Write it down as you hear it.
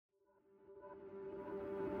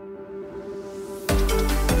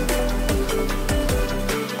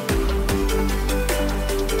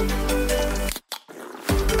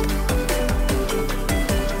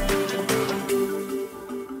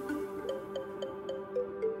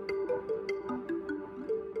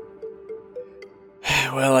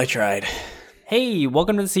Well, I tried. Hey,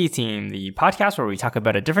 welcome to the C Team, the podcast where we talk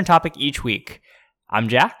about a different topic each week. I'm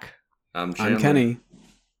Jack. I'm Kenny.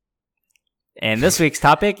 And this week's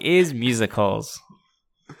topic is musicals.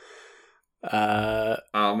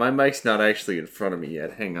 My mic's not actually in front of me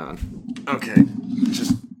yet. Hang on. Okay.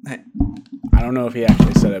 I don't know if he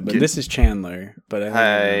actually said it, but this is Chandler. But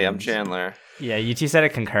Hi, I'm Chandler. Yeah, you two said it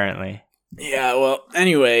concurrently. Yeah, well,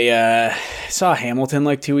 anyway, I saw Hamilton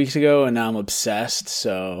like 2 weeks ago, and now I'm obsessed,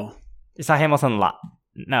 so... You saw Hamilton a lot.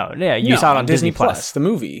 You saw it on Disney Plus. The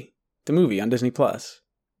movie on Disney Plus.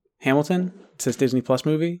 Hamilton? It says Disney Plus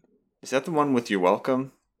movie. Is that the one with You're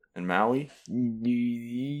Welcome and Maui?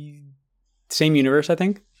 Same universe, I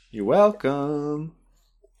think. You're welcome.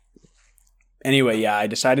 Anyway, yeah, I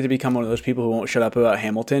decided to become one of those people who won't shut up about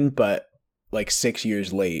Hamilton, but like 6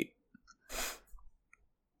 years late.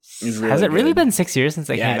 Has it really been 6 years since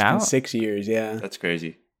it came out? Been 6 years, yeah. That's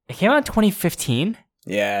crazy. It came out in 2015?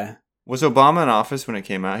 Yeah. Was Obama in office when it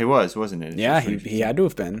came out? He was, wasn't it? Yeah, he had to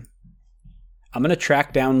have been. I'm going to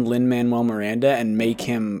track down Lin-Manuel Miranda and make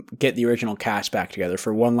him get the original cast back together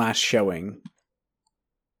for one last showing.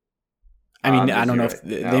 I mean, I don't know if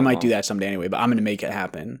they might do that someday anyway, but I'm going to make it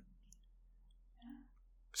happen.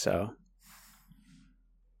 So...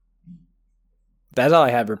 That's all I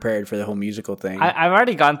have prepared for the whole musical thing. I've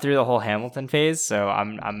already gone through the whole Hamilton phase, so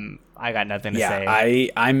I got nothing to say.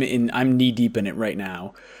 Yeah, I'm knee deep in it right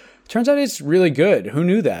now. Turns out it's really good. Who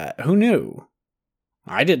knew that? Who knew?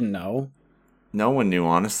 I didn't know. No one knew,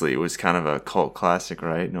 honestly. It was kind of a cult classic,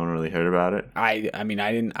 right? No one really heard about it. I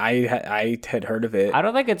had heard of it. I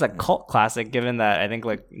don't think it's a cult classic, given that I think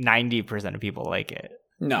like 90% of people like it.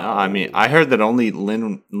 No, I mean, I heard that only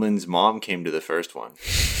Lynn's mom came to the first one.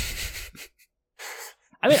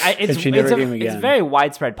 I mean, it's very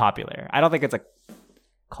widespread popular. I don't think it's a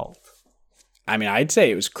cult. I mean, I'd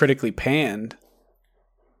say it was critically panned.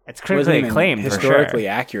 It's critically acclaimed, historically for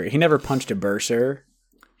sure. accurate. He never punched a bursar.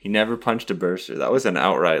 He never punched a bursar. That was an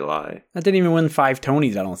outright lie. That didn't even win 5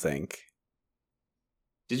 Tonys, I don't think.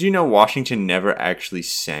 Did you know Washington never actually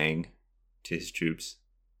sang to his troops?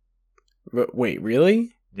 But wait,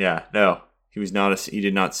 really? Yeah, no. He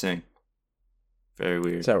did not sing. Very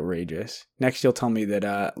weird. It's outrageous. Next, you'll tell me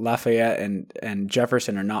that Lafayette and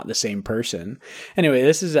Jefferson are not the same person. Anyway,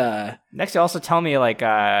 this is... Next, you'll also tell me, like,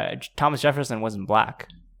 Thomas Jefferson wasn't black.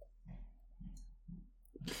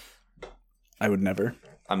 I would never.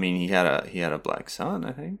 I mean, he had a black son,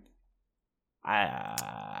 I think.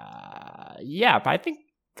 Yeah, but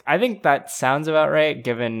I think that sounds about right,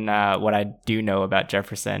 given what I do know about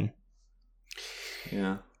Jefferson.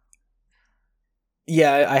 Yeah.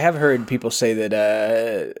 Yeah, I have heard people say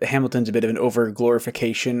that Hamilton's a bit of an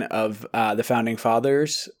over-glorification of the Founding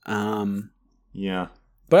Fathers. Yeah.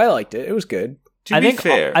 But I liked it. It was good. To be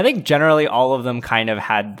fair. I think generally all of them kind of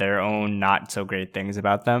had their own not-so-great things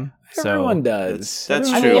about them. Everyone does. That's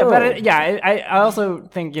true. I mean, I also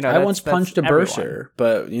think, I once punched a bursar,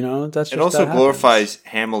 but, that's just... It also glorifies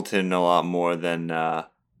Hamilton a lot more than a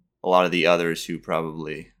lot of the others who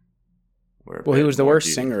probably... Well, he was the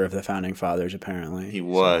worst singer of the Founding Fathers, apparently. He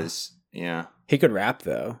was, yeah. He could rap,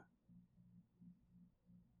 though.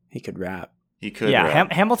 He could rap. Yeah,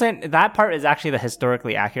 Hamilton, that part is actually the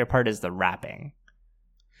historically accurate part, is the rapping.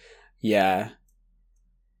 Yeah.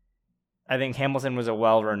 I think Hamilton was a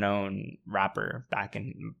well-renowned rapper back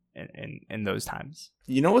in those times.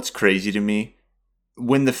 You know what's crazy to me?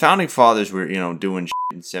 When the Founding Fathers were, doing shit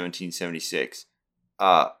in 1776...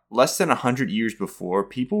 less than 100 years before,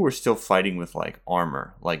 people were still fighting with, like,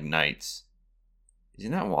 armor, like knights.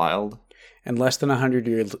 Isn't that wild? And less than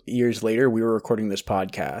 100 years later, we were recording this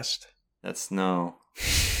podcast. No.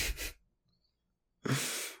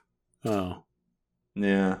 Oh.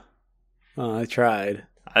 Yeah. Oh, I tried.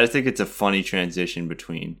 I just think it's a funny transition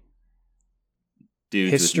between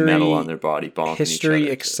dudes with metal on their body bonking each other.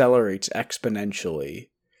 History accelerates exponentially.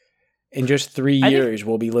 In just 3 years,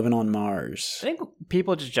 we'll be living on Mars. I think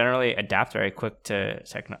people just generally adapt very quick to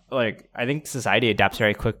I think society adapts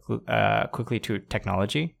very quickly to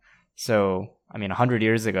technology. So, I mean, 100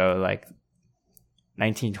 years ago, like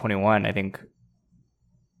 1921, I think,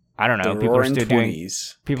 I don't know, people were still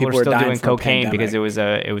doing cocaine because it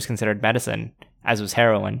was considered medicine, as was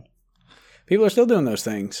heroin. People are still doing those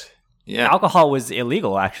things. Yeah, alcohol was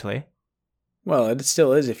illegal, actually. Well, it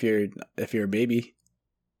still is if you're a baby.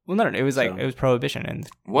 Well, no, it was it was prohibition. And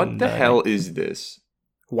what the hell is this?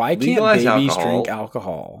 Why can't babies drink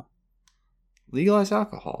alcohol? Legalize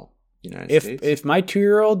alcohol, United States. If my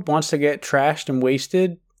 2-year-old wants to get trashed and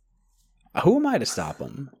wasted, who am I to stop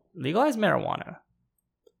him? Legalize marijuana.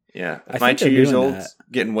 Yeah, if my 2 years old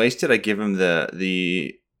getting wasted, I give him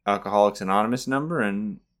the Alcoholics Anonymous number,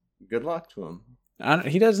 and good luck to him.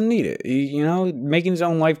 He doesn't need it. Making his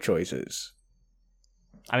own life choices.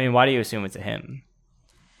 I mean, why do you assume it's a him?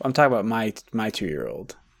 I'm talking about my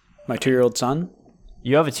 2-year-old. My 2-year-old son.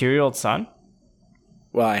 You have a 2-year-old son?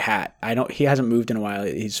 Well, I don't. He hasn't moved in a while.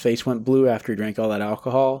 His face went blue after he drank all that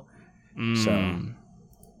alcohol. So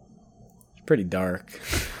it's pretty dark.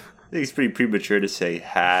 I think it's pretty premature to say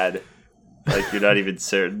had. Like you're not even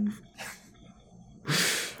certain.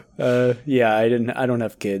 Yeah, I don't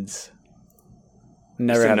have kids.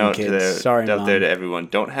 Never having kids. Sorry, Mom. Out there to everyone,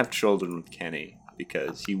 don't have children with Kenny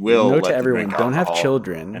because he will. Note to everyone, don't have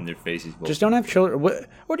children. And their faces will. Just don't have children.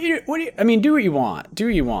 What do you? I mean, do what you want. Do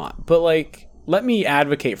what you want. But like, let me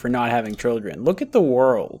advocate for not having children. Look at the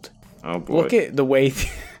world. Oh boy. Look at the way.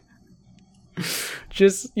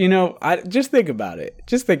 Just just think about it.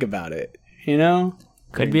 Just think about it.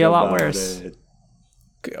 Could be a lot worse.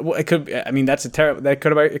 Well, it could. I mean, that's a terrible.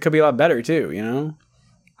 It could be a lot better too.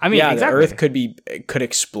 I mean, yeah, exactly. the Earth could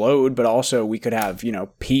explode, but also we could have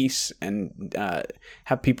peace and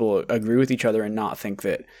have people agree with each other and not think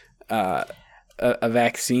that a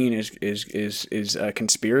vaccine is a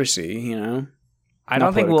conspiracy. I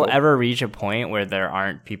don't think we'll ever reach a point where there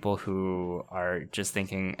aren't people who are just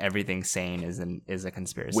thinking everything sane is a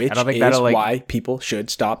conspiracy. Which I don't think is why people should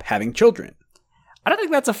stop having children. I don't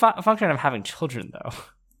think that's a function of having children, though.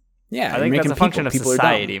 Yeah, I think that's a function of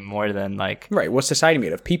society more than like... Right, what's society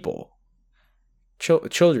made of? People.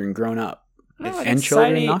 Children grown up. No, and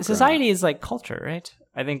children not grown society up. Is like culture, right?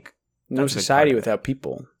 I think... No society without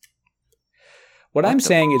people. What I'm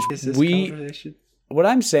saying is What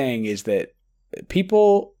I'm saying is that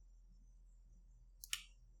people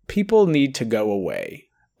need to go away.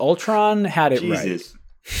 Ultron had it right.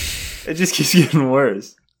 It just keeps getting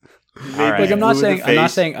worse. Right. Like I'm not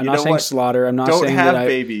saying slaughter. I'm not don't saying have that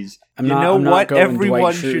babies. I'm not going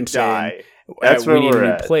Everyone should die. That's we where need we're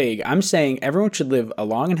a at. new plague. I'm saying everyone should live a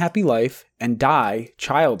long and happy life and die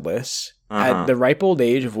childless at the ripe old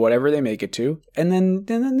age of whatever they make it to, and then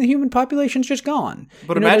the human population's just gone.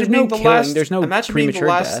 But imagine being the last. There's no premature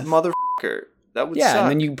death. Motherfucker. That would suck. suck. And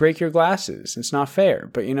then you break your glasses. It's not fair,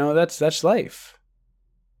 but that's life.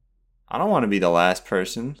 I don't want to be the last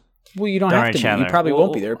person. Well, you don't have to Chandler. be. You probably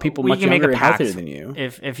won't be. There are people much younger and healthier than you.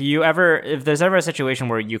 If there's ever a situation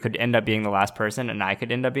where you could end up being the last person and I could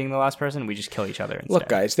end up being the last person, we just kill each other instead. Look,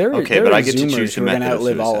 guys, there are I get to Zoomers choose who are going to method of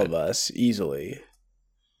outlive all suicide. of us easily.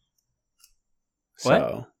 What?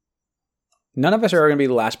 So, none of us are going to be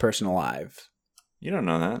the last person alive. You don't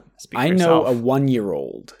know that. I know a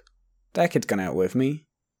 1-year-old. That kid's going to outlive me.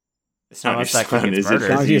 It's not Unless your that kid son, gets is it? murdered. As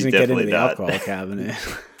long as he doesn't get into Definitely the not. alcohol cabinet.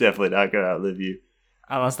 Definitely not going to outlive you.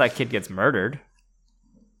 Unless that kid gets murdered.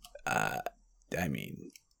 I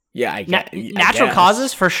mean, yeah, I Natural guess.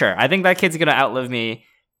 causes for sure. I think that kid's gonna outlive me.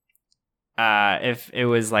 If it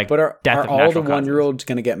was like, But are death of all natural the 1-year-olds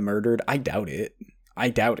going to get murdered? I doubt it.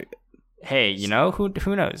 Hey,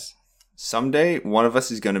 who knows? Someday, one of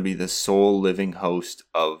us is going to be the sole living host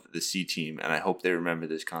of the C Team, and I hope they remember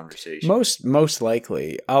this conversation. Most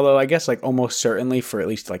likely. Although I guess like almost certainly for at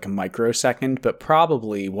least like a microsecond, but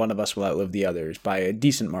probably one of us will outlive the others by a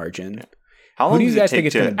decent margin. Yeah. How long Who do you does it guys take think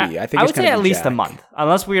it's going to be? I would say at least Jack. a month,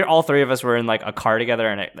 unless all three of us were in like a car together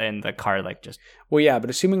and the car like just. Well, yeah,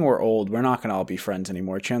 but assuming we're old, we're not going to all be friends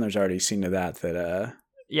anymore. Chandler's already seen to that.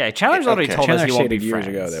 Yeah, Chandler's already told Chandler us he won't be stated years friends.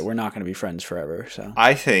 ago that we're not going to be friends forever. So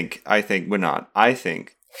I think we're not. I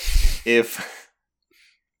think if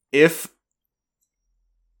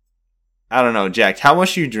I don't know, Jack, how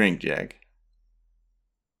much do you drink, Jack?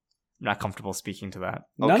 I'm not comfortable speaking to that.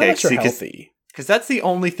 None of us are healthy. Because that's the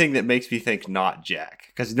only thing that makes me think not Jack.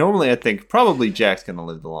 Because normally I think probably Jack's going to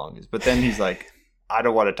live the longest. But then he's like, I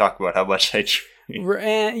don't want to talk about how much I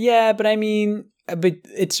drink. Yeah, but I mean, but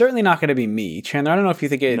it's certainly not going to be me. Chandler, I don't know if you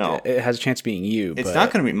think it has a chance of being you. It's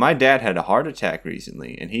not going to be. My dad had a heart attack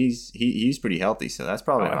recently, and he's pretty healthy, so that's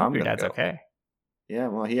probably how I'm going to go. Your dad's okay. Yeah,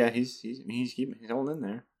 well, yeah, he's holding in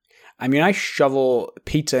there. I mean, I shovel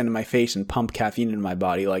pizza into my face and pump caffeine into my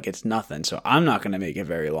body like it's nothing, so I'm not going to make it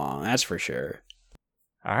very long. That's for sure.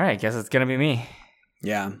 All right, guess it's going to be me.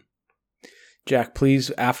 Yeah. Jack, please,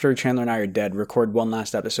 after Chandler and I are dead, record one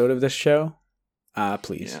last episode of this show.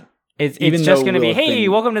 Please. Yeah. It's just going to be, hey,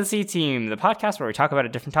 welcome to the C Team, the podcast where we talk about a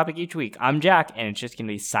different topic each week. I'm Jack, and it's just going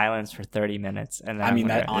to be silence for 30 minutes. And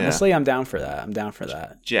then honestly, I'm down for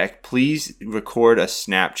that. Jack, please record a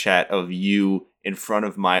Snapchat of you in front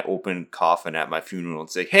of my open coffin at my funeral and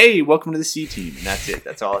say, hey, welcome to the C Team. And that's it.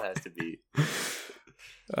 That's all it has to be.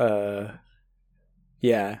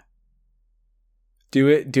 Yeah. Do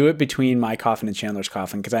it between my coffin and Chandler's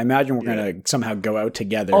coffin, because I imagine we're gonna somehow go out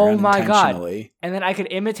together. Oh my god! unintentionally. And then I could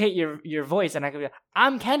imitate your voice, and I could be like,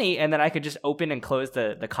 "I'm Kenny," and then I could just open and close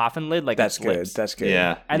the coffin lid like That's its good. lips. That's good.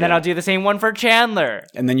 Yeah. And then I'll do the same one for Chandler.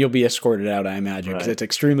 And then you'll be escorted out, I imagine, because Right. it's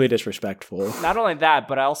extremely disrespectful. Not only that,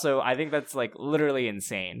 but I think that's like literally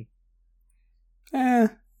insane.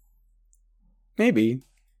 Maybe.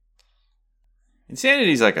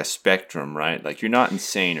 Insanity is like a spectrum, right? Like you're not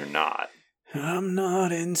insane or not. I'm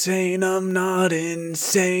not insane. I'm not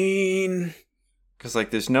insane. Because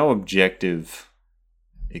like there's no objective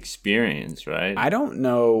experience, right? I don't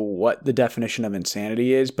know what the definition of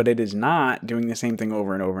insanity is, but it is not doing the same thing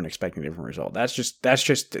over and over and expecting a different result. That's just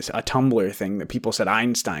a Tumblr thing that people said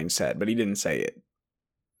Einstein said, but he didn't say it.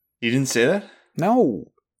 He didn't say that?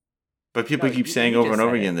 No. But people No, keep he saying just over and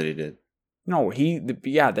over said again it. that he did. No,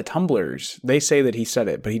 the Tumblrs, they say that he said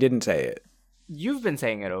it, but he didn't say it. You've been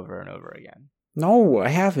saying it over and over again. No, I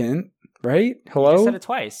haven't. Right? You Hello? just said it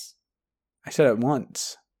twice. I said it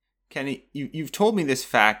once. Kenny, you've told me this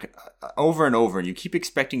fact over and over, and you keep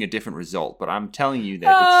expecting a different result. But I'm telling you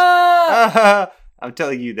that I'm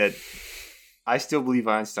telling you that I still believe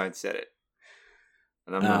Einstein said it,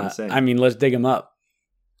 and I'm not insane. I mean, let's dig him up.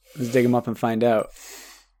 Let's dig him up and find out.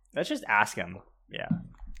 Let's just ask him. Yeah.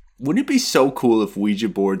 Wouldn't it be so cool if Ouija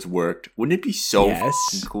boards worked? Wouldn't it be so Yes.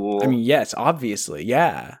 fucking cool? I mean, yes, obviously,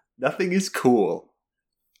 yeah. Nothing is cool.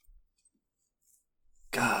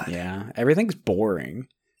 God. Yeah, everything's boring.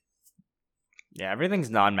 Yeah,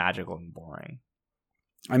 everything's non-magical and boring.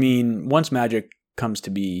 I mean, once magic comes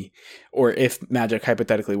to be, or if magic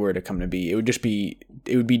hypothetically were to come to be, it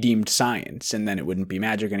would be deemed science, and then it wouldn't be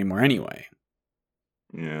magic anymore anyway.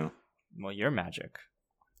 Yeah. Well, you're magic.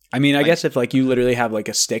 I mean, I guess if like you literally have like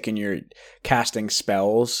a stick and you're casting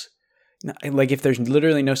spells, like if there's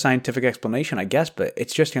literally no scientific explanation, I guess, but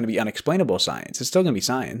it's just going to be unexplainable science. It's still going to be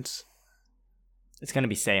science. It's going to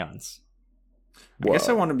be seance. I guess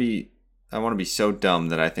Whoa. I want to be so dumb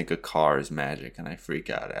that I think a car is magic and I freak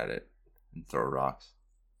out at it and throw rocks.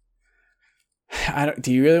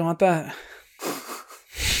 Do you really want that?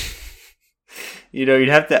 You know,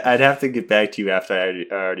 I'd have to get back to you after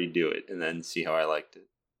I already do it and then see how I liked it.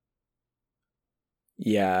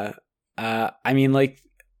 Yeah. I mean, like,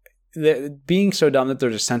 being so dumb that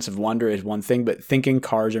there's a sense of wonder is one thing, but thinking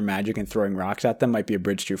cars are magic and throwing rocks at them might be a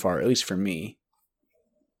bridge too far, at least for me.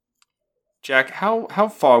 Jack, how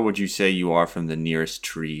far would you say you are from the nearest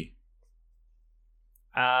tree?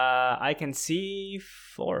 I can see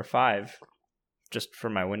 4 or 5 just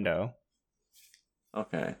from my window.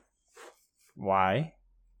 Okay. Why?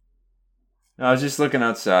 I was just looking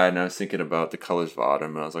outside and I was thinking about the colors of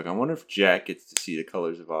autumn, and I was like, I wonder if Jack gets to see the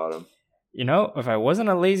colors of autumn. You know, if I wasn't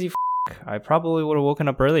a lazy I probably would have woken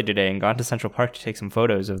up early today and gone to Central Park to take some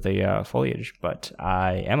photos of the foliage, but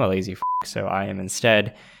I am a lazy so I am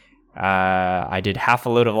instead... I did half a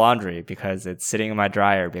load of laundry because it's sitting in my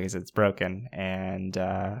dryer because it's broken, and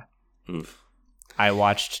Oof. I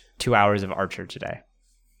watched 2 hours of Archer today.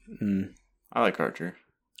 I like Archer.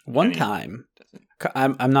 One time,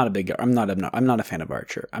 I'm not a fan of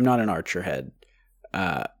Archer. I'm not an Archer head.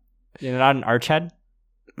 You're not an Arch head?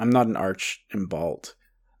 I'm not an Arch and Bolt.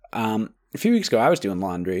 A few weeks ago, I was doing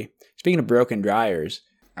laundry. Speaking of broken dryers,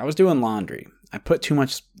 I was doing laundry. I put too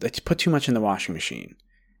much in the washing machine.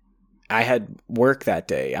 I had work that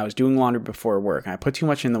day. I was doing laundry before work, and I put too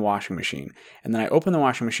much in the washing machine. And then I opened the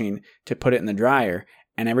washing machine to put it in the dryer,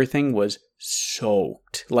 and everything was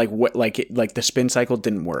soaked. Like the spin cycle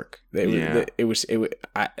didn't work.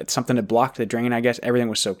 Something had blocked the drain. I guess everything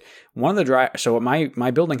was soaked. So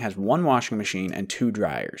my building has one washing machine and 2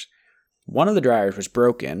 dryers. One of the dryers was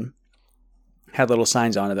broken. Had little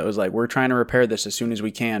signs on it that was like, "We're trying to repair this as soon as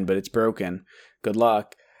we can, but it's broken. Good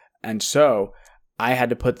luck." And so I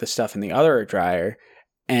had to put the stuff in the other dryer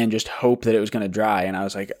and just hope that it was going to dry. And I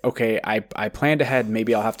was like, okay, I planned ahead.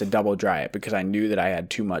 Maybe I'll have to double dry it because I knew that I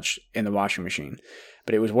had too much in the washing machine,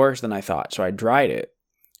 but it was worse than I thought. So I dried it.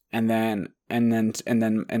 And then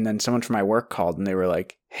someone from my work called and they were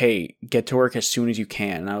like, "Hey, get to work as soon as you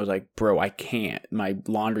can." And I was like, "Bro, I can't. My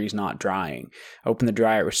laundry's not drying." I opened the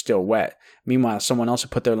dryer. It was still wet. Meanwhile, someone else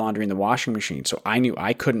had put their laundry in the washing machine. So I knew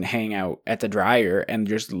I couldn't hang out at the dryer and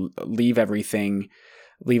just leave everything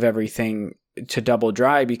to double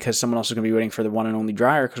dry because someone else was going to be waiting for the one and only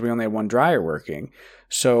dryer because we only had one dryer working.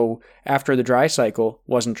 So after the dry cycle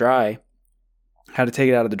wasn't dry, I had to take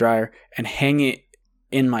it out of the dryer and hang it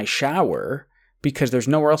in my shower because there's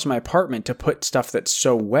nowhere else in my apartment to put stuff that's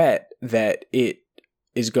so wet that it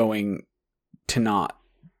is going to not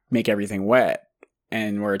make everything wet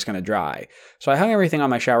and where it's going to dry. So I hung everything on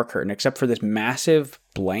my shower curtain except for this massive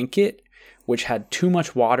blanket, which had too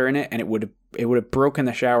much water in it, and it would have broken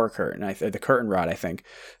the shower curtain, the curtain rod, I think.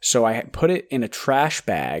 So I put it in a trash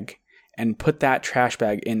bag and put that trash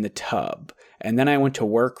bag in the tub. And then I went to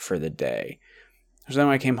work for the day. So then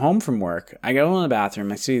when I came home from work, I go in the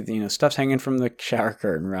bathroom. I see, stuff's hanging from the shower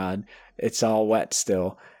curtain rod. It's all wet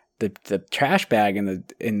still. The trash bag in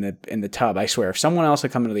the tub. I swear, if someone else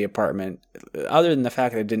had come into the apartment, other than the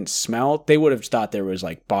fact that it didn't smell, they would have thought there was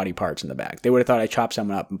like body parts in the bag. They would have thought I chopped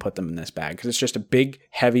someone up and put them in this bag because it's just a big,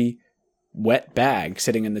 heavy, wet bag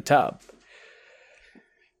sitting in the tub.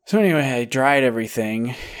 So anyway, I dried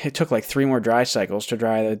everything. It took like 3 more dry cycles to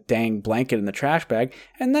dry the dang blanket in the trash bag,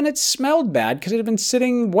 and then it smelled bad because it had been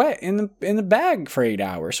sitting wet in the bag for 8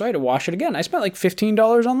 hours. So I had to wash it again. I spent like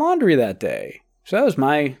 $15 on laundry that day. So that was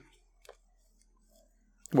my.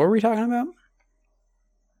 What were we talking about?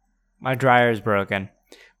 My dryer is broken.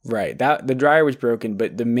 Right. The dryer was broken,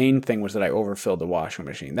 but the main thing was that I overfilled the washing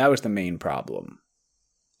machine. That was the main problem.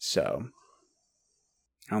 So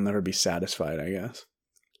I'll never be satisfied, I guess.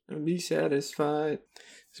 Be satisfied.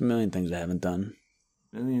 There's a million things I haven't done.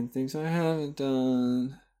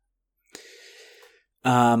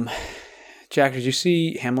 Jack, did you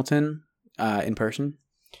see Hamilton in person?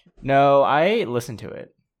 No, I listened to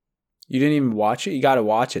it. You didn't even watch it? You got to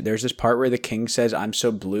watch it. There's this part where the king says, "I'm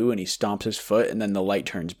so blue," and he stomps his foot, and then the light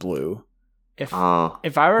turns blue. If I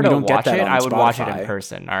were to watch it, I would watch it in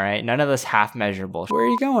person, all right? None of this half-measure bullshit. Where are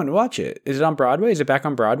you going to watch it? Is it on Broadway? Is it back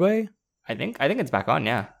on Broadway? I think it's back on,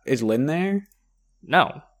 yeah. Is Lynn there?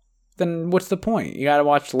 No. Then what's the point? You got to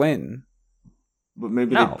watch Lynn. But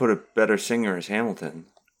maybe they put a better singer as Hamilton.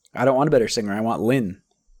 I don't want a better singer. I want Lynn.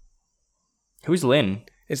 Who's Lynn?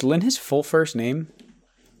 Is Lynn his full first name?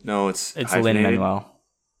 No, it's Lin-Manuel.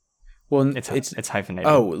 Well, it's hyphenated.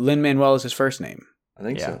 Oh, Lin-Manuel is his first name. I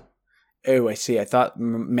think so. Oh, I see. I thought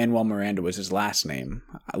Manuel Miranda was his last name.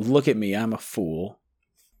 Look at me. I'm a fool.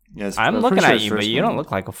 Yes, I'm looking at you, but you don't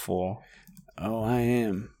look like a fool. Oh, I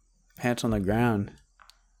am. Pants on the ground.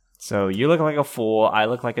 So you look like a fool, I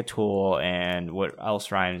look like a tool, and what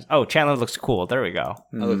else rhymes? Oh, Chandler looks cool. There we go.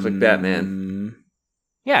 I look like Batman.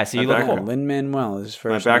 Yeah, so you look cool. Lin-Manuel is his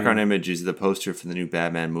first My background image is the poster for the new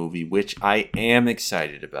Batman movie, which I am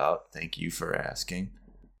excited about. Thank you for asking.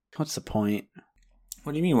 What's the point?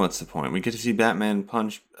 What do you mean, what's the point? We get to see Batman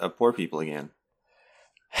punch poor people again.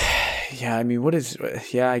 Yeah, I mean,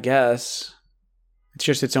 I guess. It's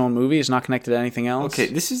just its own movie. It's not connected to anything else. Okay,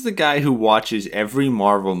 this is the guy who watches every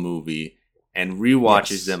Marvel movie and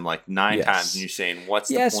rewatches them like 9 times, and you're saying, what's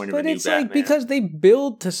the point of a new Batman? Yes, but it's like because they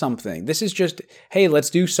build to something. This is just, hey, let's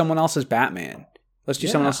do someone else's Batman. Let's do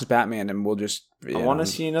someone else's Batman, and we'll just. I want to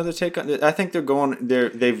see another take on. I think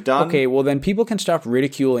they've done. Okay, well then people can stop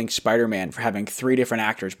ridiculing Spider-Man for having 3 different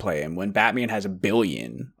actors play him when Batman has 1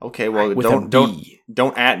 billion. Okay, well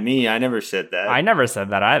don't at me. I never said that. I never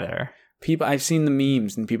said that either. I've seen the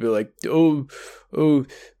memes, and people are like, "Oh,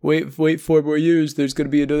 wait 4 more years. There's going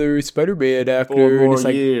to be another Spider-Man after 4 more and it's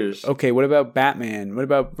like, years." Okay, what about Batman? What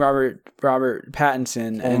about Robert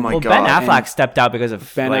Pattinson? Oh my God! Ben Affleck stepped out because of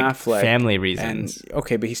Affleck, family reasons.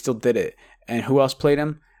 Okay, but he still did it. And who else played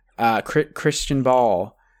him? Christian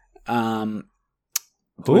Bale. Who?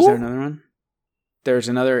 Was there another one?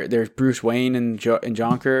 There's Bruce Wayne and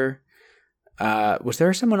Jonker. Was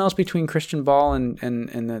there someone else between Christian Bale and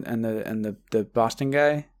the Boston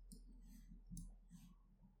guy?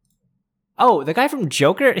 Oh, the guy from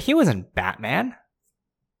Joker. He wasn't Batman.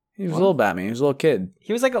 He was a little Batman. He was a little kid.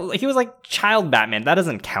 He was like child Batman. That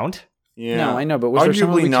doesn't count. Yeah. No, I know, but was there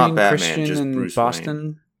someone between Christian and Bruce Boston?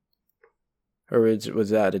 Wayne. Or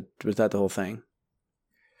was that the whole thing?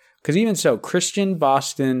 Because even so, Christian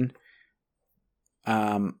Boston.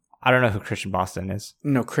 I don't know who Christian Boston is.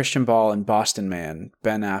 No, Christian Bale and Boston Man,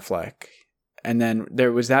 Ben Affleck. And then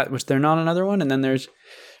was there not another one? And then there's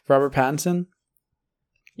Robert Pattinson?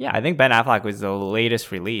 Yeah, I think Ben Affleck was the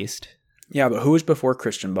latest released. Yeah, but who was before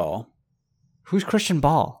Christian Bale? Who's Christian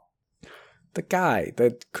Bale? The guy,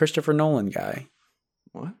 the Christopher Nolan guy.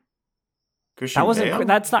 What?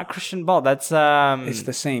 That's not Christian Bale. That's It's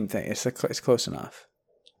the same thing. It's close enough.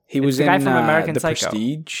 He was the guy from American The Psycho.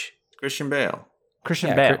 Prestige. Christian Bale.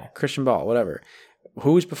 Christian Bale. Christian Bale, whatever.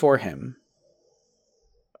 Who was before him?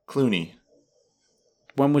 Clooney.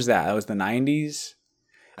 When was that? That was the 90s?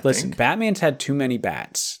 Listen, Batman's had too many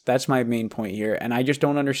bats. That's my main point here. And I just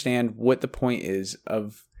don't understand what the point is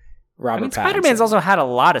of Robert Pattinson. Spider-Man's also had a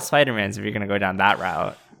lot of Spider-Mans if you're going to go down that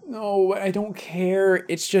route. No, I don't care.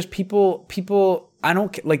 It's just people I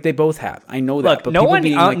don't like. They both have. I know that. Look, but no people one,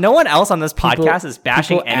 being, like, no one else on this people- podcast is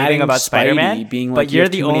bashing people anything adding about Spidey, Spider-Man. being like, but you you're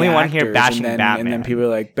have the too many only one here actors, bashing and then, Batman. And then people are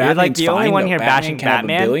like, you're Batman's like the only fine, one though. here Batman bashing can have a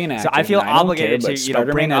Batman. billion So I actors, feel and I don't obligated care, to but you know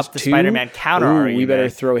bring Spider-Man up has the two? Spider-Man counter Ooh, argument. we better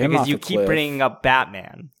throw him because off you a keep cliff. bringing up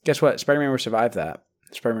Batman. Guess what? Spider-Man would survive that.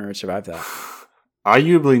 Spider-Man would survive that.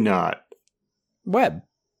 Arguably not. Web.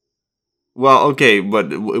 Well, okay,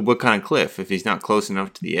 but what kind of cliff? If he's not close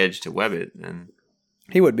enough to the edge to web it, then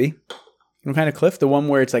He would be. What kind of cliff? The one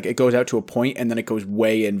where it's like it goes out to a point and then it goes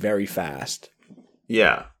way in very fast.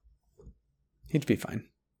 yeah. He'd be fine.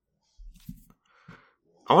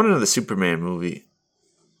 I want another Superman movie.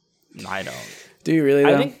 I don't. Do you really,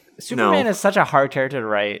 though? I think Superman is such a hard character to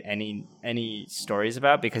write any stories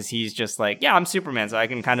about because he's just like, yeah, I'm Superman, so I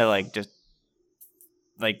can kind of like just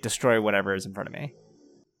like destroy whatever is in front of me.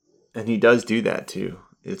 And he does do that too.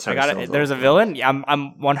 It's I got it. There's a villain. Yeah,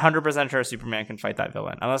 I'm 100% sure Superman can fight that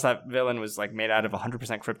villain, unless that villain was like made out of 100%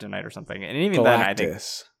 kryptonite or something. And even then,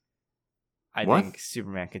 I think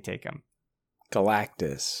Superman could take him.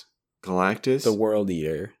 Galactus. Galactus? The World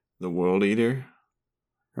Eater. The World Eater?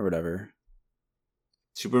 Or whatever.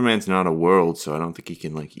 Superman's not a world, so I don't think he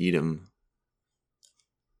can like eat him.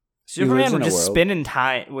 Superman would just spin in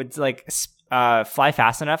time, would like fly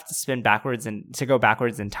fast enough to spin backwards and to go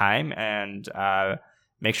backwards in time and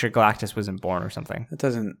make sure Galactus wasn't born or something. That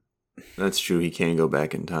doesn't... That's true. He can go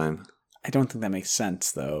back in time. I don't think that makes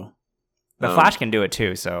sense, though. The Flash can do it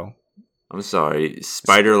too, so... I'm sorry.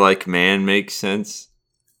 Spider-like man makes sense.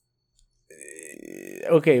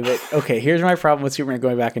 Okay, here's my problem with Superman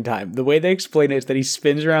going back in time. The way they explain it is that he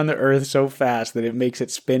spins around the Earth so fast that it makes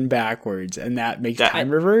it spin backwards, and that makes time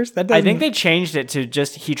reverse. That doesn't... I think they changed it to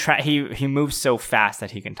just he moves so fast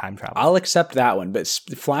that he can time travel. I'll accept that one, but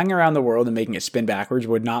flying around the world and making it spin backwards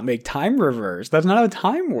would not make time reverse. That's not how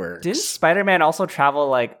time works. Didn't Spider-Man also travel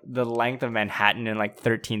like the length of Manhattan in like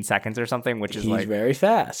 13 seconds or something, which is He's very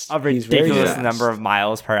fast. A ridiculous number of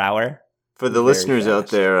miles per hour. For the listeners out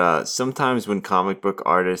there, sometimes when comic book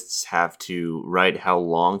artists have to write how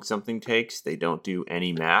long something takes, they don't do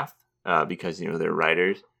any math because, they're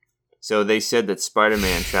writers. So they said that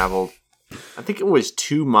Spider-Man traveled, I think it was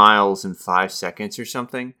 2 miles in 5 seconds or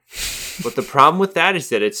something. But the problem with that is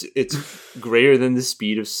that it's greater than the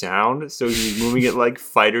speed of sound. So he's moving at like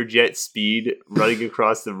fighter jet speed, running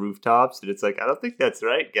across the rooftops. And it's like, I don't think that's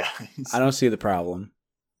right, guys. I don't see the problem.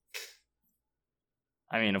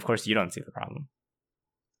 I mean, of course, you don't see the problem.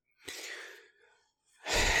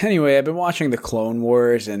 Anyway, I've been watching the Clone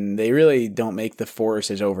Wars, and they really don't make the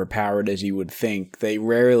Force as overpowered as you would think. They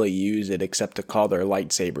rarely use it except to call their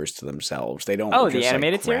lightsabers to themselves. They don't the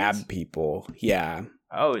animated grab series? people. Yeah.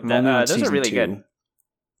 Oh, those are really good.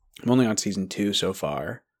 I'm only on season 2 so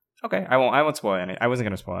far. Okay, I won't spoil any. I wasn't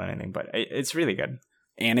going to spoil anything, but it's really good.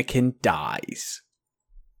 Anakin dies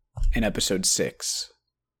in episode 6.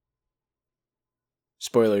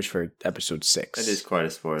 Spoilers for episode 6. That is quite a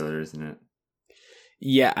spoiler, isn't it?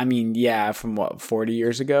 Yeah, I mean, from what, 40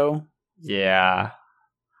 years ago? Yeah.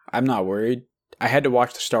 I'm not worried. I had to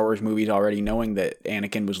watch the Star Wars movies already knowing that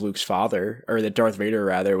Anakin was Luke's father, or that Darth Vader,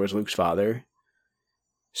 rather, was Luke's father.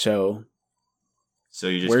 So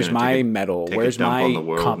you're just where's my medal? Where's my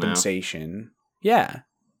compensation? Now? Yeah.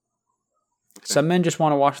 Okay. Some men just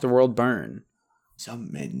want to watch the world burn.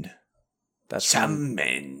 Some men. That's from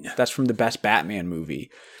the best Batman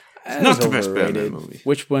movie. It's not the best Batman movie.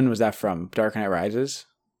 Which one was that from? Dark Knight Rises?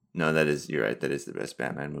 No, you're right. That is the best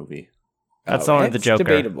Batman movie. That's the one with the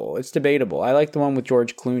Joker. It's debatable. I like the one with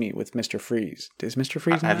George Clooney with Mr. Freeze. Is Mr.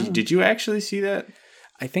 Freeze Did you actually see that?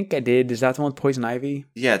 I think I did. Is that the one with Poison Ivy?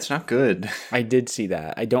 Yeah, it's not good. I did see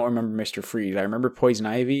that. I don't remember Mr. Freeze. I remember Poison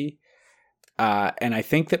Ivy. And I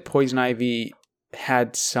think that Poison Ivy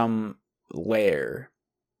had some lair.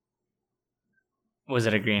 Was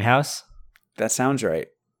it a greenhouse? That sounds right.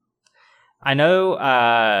 I know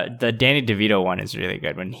the Danny DeVito one is really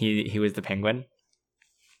good when he was the Penguin.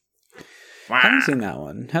 Haven't seen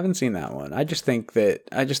that one. I just think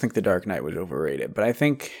the Dark Knight was overrated, but I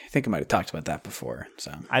think I might have talked about that before.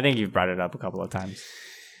 So I think you've brought it up a couple of times.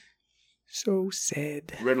 So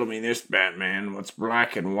sad. Riddle me this, Batman. What's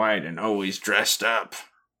black and white and always dressed up?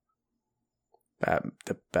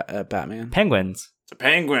 Batman? Penguins. It's a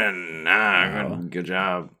penguin. Good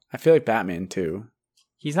job. I feel like Batman, too.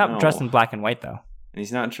 He's not dressed in black and white, though. And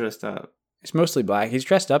he's not dressed up. It's mostly black. He's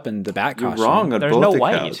dressed up in the bat costume. You're wrong. There's no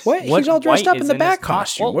white. What? He's all dressed up in the bat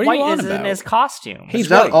costume. What are you on about? White is in his costume. He's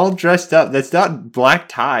not all dressed up. That's not black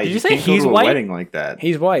tie. Did you say he's go to white? A wedding like that.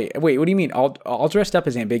 He's white. Wait, what do you mean? All dressed up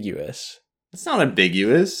is ambiguous. It's not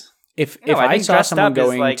ambiguous. If No, I I think saw dressed someone up is,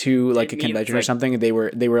 going like, to like it a means, convention or like- something, and they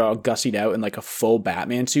were all gussied out in like a full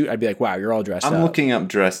Batman suit, I'd be like, wow, you're all dressed up. I'm looking up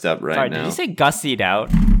dressed up right Sorry, now. did you say gussied out?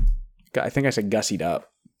 I think I said gussied up.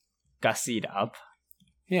 Gussied up?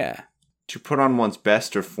 Yeah. To put on one's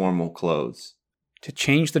best or formal clothes. To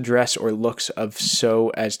change the dress or looks of so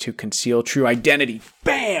as to conceal true identity.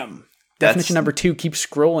 Bam! Definition number 2. Keep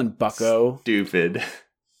scrolling, bucko. Stupid.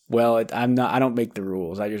 Well, I'm not. I don't make the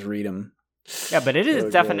rules. I just read them. Yeah, but it is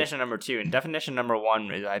Okay. definition number 2, and definition number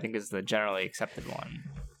 1 is, I think, is the generally accepted one.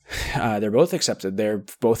 They're both accepted. They're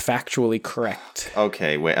both factually correct.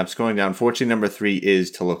 Okay, wait. I'm scrolling down. Fortunately, number 3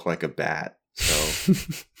 is to look like a bat. So,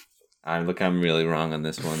 I'm really wrong on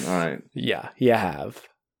this one. All right. Yeah, you have.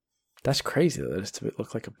 That's crazy that it's to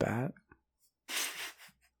look like a bat.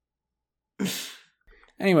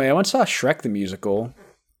 Anyway, I once saw Shrek the musical.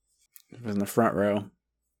 It was in the front row.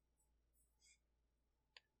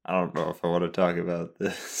 I don't know if I want to talk about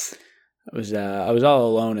this. I was all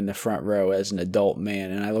alone in the front row as an adult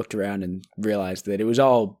man, and I looked around and realized that it was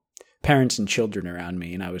all parents and children around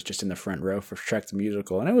me, and I was just in the front row for Shrek the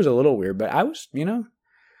musical, and it was a little weird, but I was,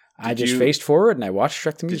 I just faced forward and I watched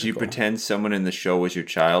Shrek the musical. Did you pretend someone in the show was your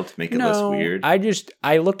child to make it less weird?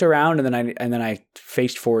 I looked around and then I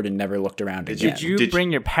faced forward and never looked around again. Did you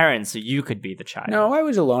bring your parents so you could be the child? No, I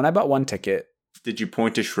was alone. I bought one ticket. Did you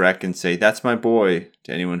point to Shrek and say, "That's my boy,"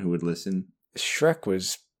 to anyone who would listen? Shrek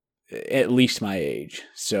was at least my age,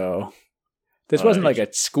 so this wasn't like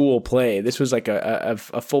a school play. This was like a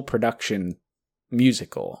full production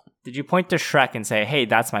musical. Did you point to Shrek and say, "Hey,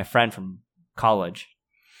 that's my friend from college"?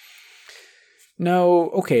 No,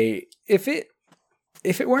 okay. If it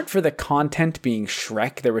weren't for the content being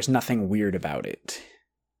Shrek, there was nothing weird about it.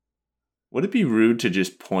 Would it be rude to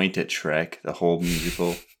just point at Shrek the whole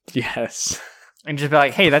musical? Yes. And just be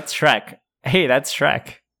like, "Hey, that's Shrek. Hey, that's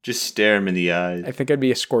Shrek." Just stare him in the eyes. I think I'd be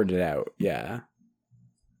escorted out. Yeah.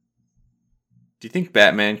 Do you think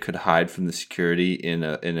Batman could hide from the security in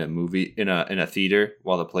a movie in a theater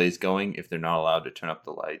while the play is going if they're not allowed to turn up the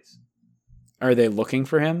lights? Are they looking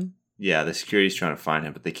for him? Yeah, the security's trying to find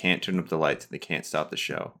him, but they can't turn up the lights and they can't stop the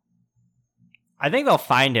show. I think they'll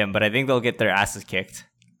find him, but I think they'll get their asses kicked.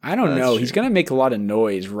 I don't know. That's He's true. going to make a lot of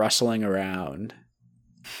noise rustling around.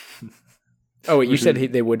 Oh, wait, you said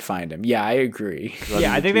they would find him. Yeah, I agree.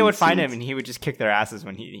 Yeah, I think they would find him, and he would just kick their asses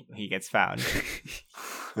when he gets found.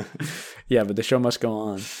 Yeah, but the show must go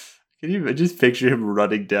on. Can you just picture him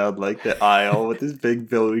running down like the aisle with his big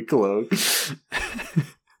billowy cloak,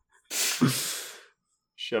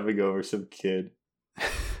 shoving over some kid?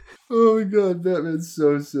 Oh my god, Batman's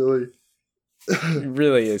so silly. It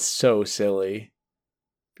really is so silly.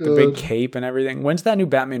 The big cape and everything. When's that new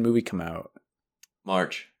Batman movie come out?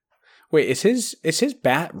 March. Wait, is his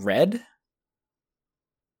bat red?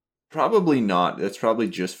 Probably not. That's probably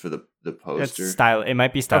just for the poster. It's style. It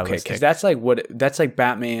might be Okay, stylistic. because that's like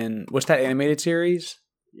Batman. What's that animated series?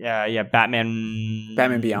 Yeah, Batman.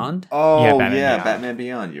 Batman Beyond? Oh Yeah, yeah, Batman Beyond. Batman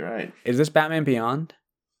Beyond. You're right. Is this Batman Beyond?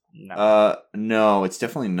 No. No, it's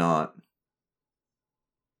definitely not.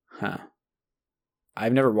 Huh.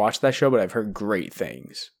 I've never watched that show, but I've heard great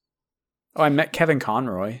things. Oh, I met Kevin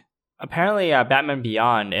Conroy. Apparently, Batman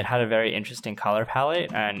Beyond, it had a very interesting color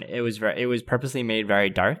palette, and it was purposely made very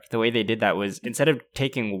dark. The way they did that was, instead of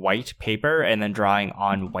taking white paper and then drawing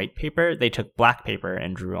on white paper, they took black paper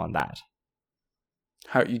and drew on that.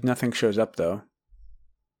 Nothing shows up though.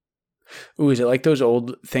 Ooh, is it like those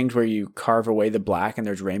old things where you carve away the black and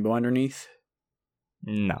there's rainbow underneath?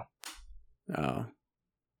 No. Oh.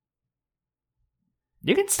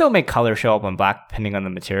 You can still make color show up on black depending on the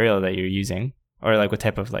material that you're using, or like what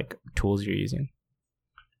type of like tools you're using.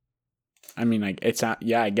 I mean, like it's not.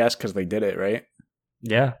 Yeah, I guess because they did it right.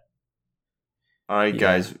 Yeah. All right, Yeah.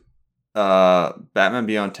 guys. Batman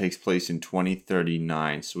Beyond takes place in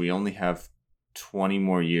 2039, so we only have 20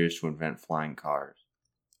 more years to invent flying cars.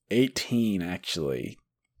 18 actually.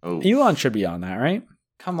 Oh, Elon should be on that, right?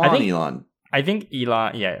 come I on, think- Elon. I think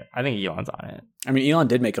Elon's on it. I mean, Elon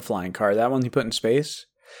did make a flying car. That one he put in space.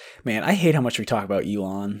 Man, I hate how much we talk about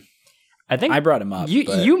Elon. I think I brought him up.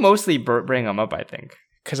 you mostly bring him up, I think.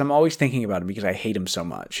 Because I'm always thinking about him because I hate him so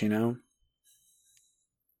much, I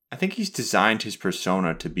think he's designed his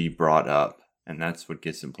persona to be brought up, and that's what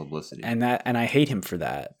gets him publicity. And I hate him for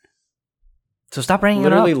that. So stop bringing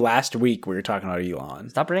Literally it up. last week we were talking about Elon.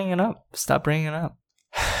 Stop bringing it up. Stop bringing it up.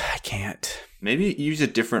 I can't. Maybe use a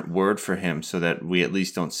different word for him so that we at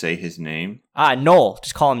least don't say his name. Noel.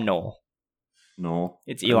 Just call him Noel. Noel.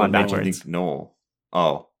 It's What Elon makes you backwards. think Noel.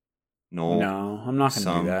 Oh, Noel. No, I'm not going to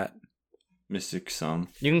Some. do that. Mystic Some.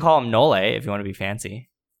 You can call him Nole if you want to be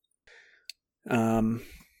fancy.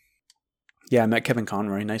 Yeah, I met Kevin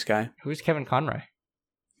Conroy. Nice guy. Who's Kevin Conroy?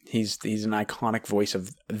 He's an iconic voice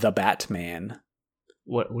of the Batman.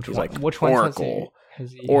 Which He's one? like, Which one Oracle.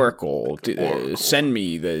 has he Oracle, Oracle. send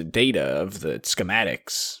me the data of the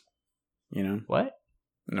schematics. You know? What?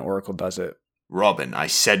 And Oracle does it. Robin, I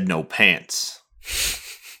said no pants.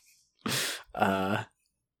 That's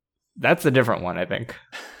a different one, I think.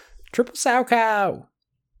 Triple sow cow.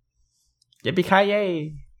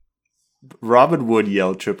 Yippee-ki-yay. Robin would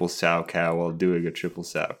yell triple sow cow while doing a triple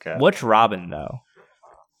sow cow. Which Robin, though?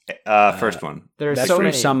 First one. There's That's so from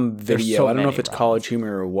many. some there's video. so I don't know many if it's Robins. College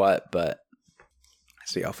Humor or what, but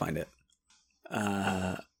see, I'll find it.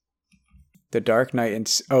 The Dark Knight and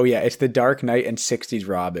it's the Dark Knight and 60s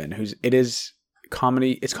Robin. It's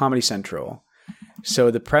Comedy Central.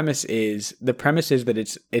 So the premise is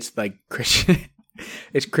that it's like Christian.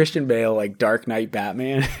 It's Christian Bale, like Dark Knight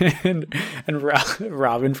Batman, and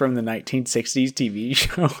Robin from the 1960s TV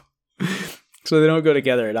show. So they don't go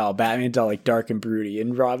together at all. Batman's all like dark and broody,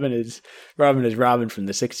 and Robin is Robin from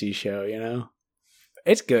the 60s show, you know?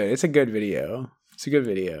 It's good. It's a good video. It's a good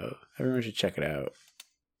video. Everyone should check it out.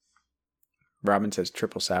 Robin says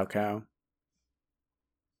triple sow cow.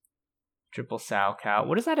 Triple sow cow.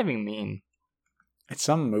 What does that even mean? It's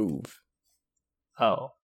some move. Oh.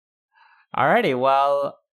 Alrighty,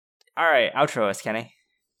 well... Alright, outro us, Kenny.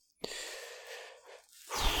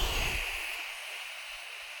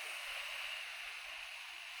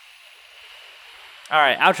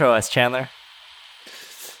 Alright, outro us, Chandler.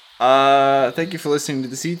 Thank you for listening to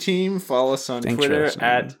the C Team. Follow us on Thanks for Twitter listening.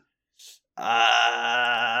 at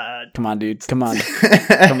Come on, dude. Come on.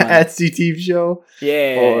 at C Team Show.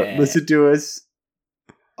 Yeah. Or listen to us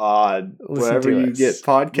on Listen wherever to you us. get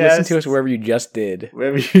podcasts. Listen to us wherever you just did.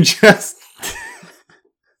 Wherever you just.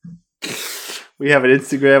 We have an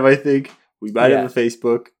Instagram, I think. We might have a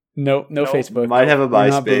Facebook. No Nope. Facebook. Might have a We're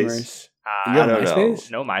not MySpace. boomers. You You have I don't know.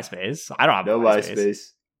 MySpace? No MySpace. I don't have No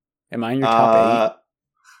MySpace. Am I in your top 8?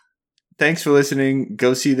 Thanks for listening.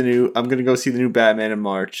 I'm gonna go see the new Batman in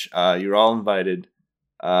March. You're all invited.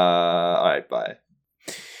 All right, bye.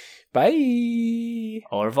 Bye.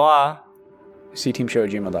 Au revoir.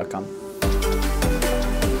 cteamshow@gmail.com.